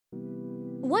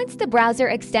Once the browser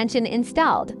extension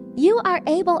installed, you are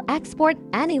able to export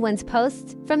anyone's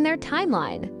posts from their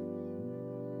timeline.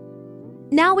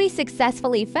 Now we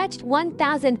successfully fetched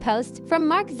 1,000 posts from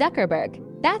Mark Zuckerberg.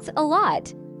 That's a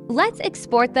lot. Let's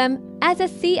export them as a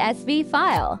CSV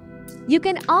file. You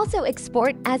can also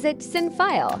export as a JSON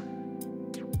file.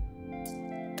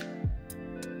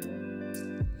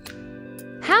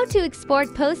 How to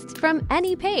export posts from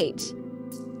any page?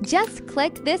 Just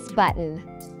click this button.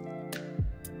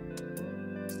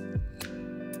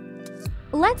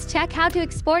 Let's check how to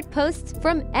export posts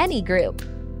from any group.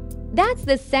 That's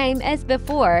the same as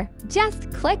before,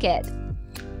 just click it.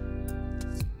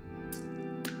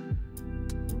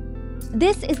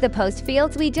 This is the post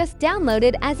fields we just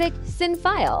downloaded as a JSON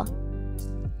file.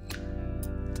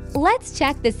 Let's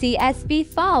check the CSV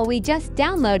file we just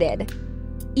downloaded.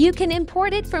 You can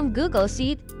import it from Google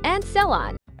Sheet and so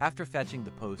on. After fetching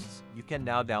the posts, you can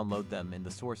now download them in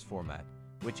the source format,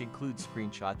 which includes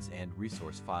screenshots and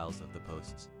resource files of the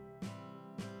posts,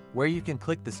 where you can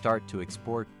click the Start to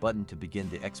Export button to begin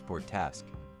the export task.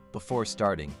 Before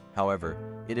starting, however,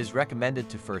 it is recommended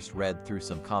to first read through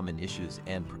some common issues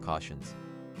and precautions.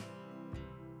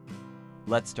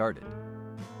 Let's start it.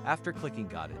 After clicking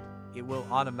Got it, it will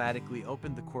automatically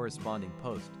open the corresponding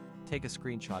post, take a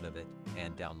screenshot of it,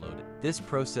 and download it. This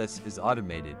process is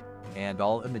automated, and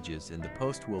all images in the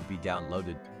post will be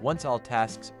downloaded. Once all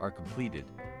tasks are completed,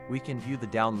 we can view the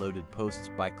downloaded posts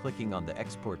by clicking on the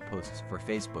Export Posts for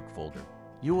Facebook folder.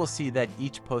 You will see that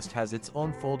each post has its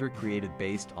own folder created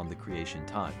based on the creation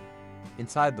time.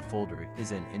 Inside the folder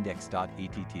is an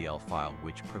index.attl file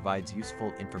which provides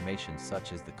useful information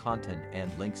such as the content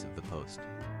and links of the post.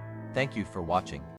 Thank you for watching.